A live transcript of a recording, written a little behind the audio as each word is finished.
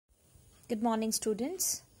Good morning,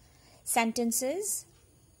 students. Sentences,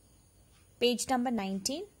 page number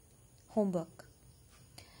 19, homework.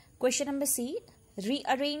 Question number C.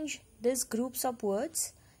 Rearrange these groups of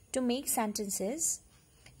words to make sentences.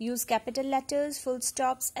 Use capital letters, full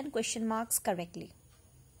stops and question marks correctly.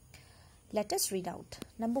 Let us read out.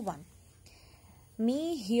 Number 1.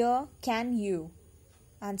 Me, hear, can you?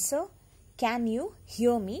 Answer, can you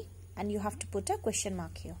hear me? And you have to put a question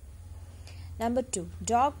mark here. Number 2.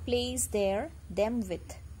 Dog plays there, them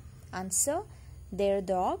with. Answer, their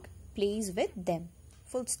dog plays with them.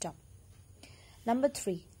 Full stop. Number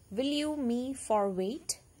 3. Will you me for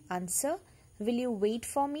wait? Answer, will you wait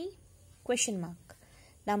for me? Question mark.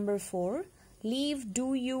 Number 4. Leave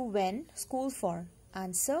do you when school for?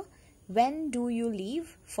 Answer, when do you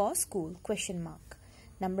leave for school? Question mark.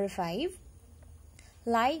 Number 5.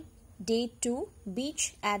 Like day to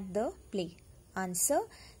beach at the play. Answer,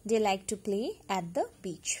 they like to play at the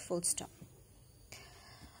beach. Full stop.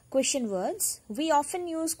 Question words. We often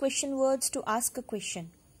use question words to ask a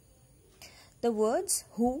question. The words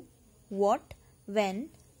who, what,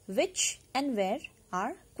 when, which and where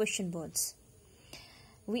are question words.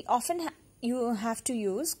 We often you have to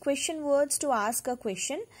use question words to ask a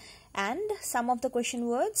question, and some of the question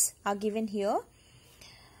words are given here.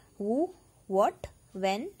 Who, what,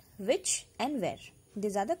 when, which and where.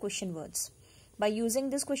 These are the question words. By using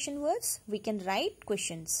these question words, we can write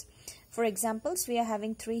questions. For examples, we are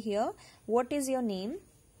having 3 here. What is your name?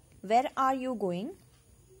 Where are you going?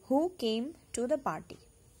 Who came to the party?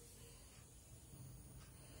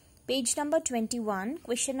 Page number 21,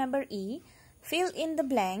 question number E. Fill in the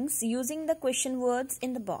blanks using the question words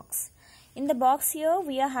in the box. In the box here,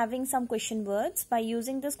 we are having some question words. By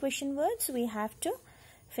using these question words, we have to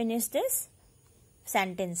finish this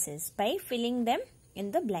sentences by filling them in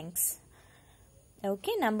the blanks.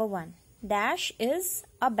 Okay, number 1. Dash is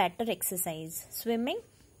a better exercise, swimming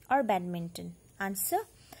or badminton? Answer,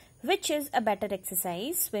 which is a better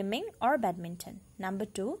exercise, swimming or badminton? Number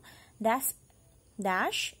 2.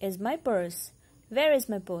 Dash is my purse. Where is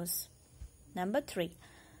my purse? Number 3.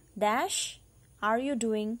 Dash are you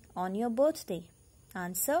doing on your birthday?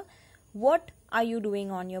 Answer, what are you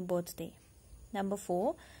doing on your birthday? Number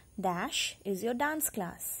 4. Dash is your dance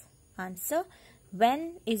class. Answer,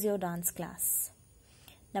 when is your dance class?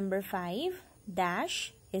 Number 5.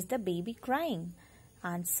 Dash is the baby crying.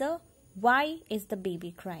 Answer, why is the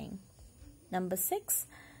baby crying? Number 6.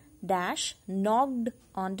 Dash knocked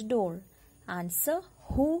on the door. Answer,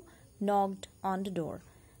 who knocked on the door?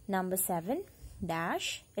 Number 7.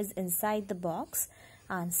 Dash is inside the box.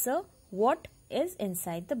 Answer, what is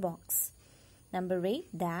inside the box? Number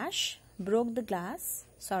 8. Dash broke the glass.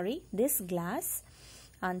 This glass.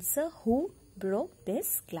 Answer, who broke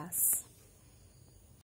this glass?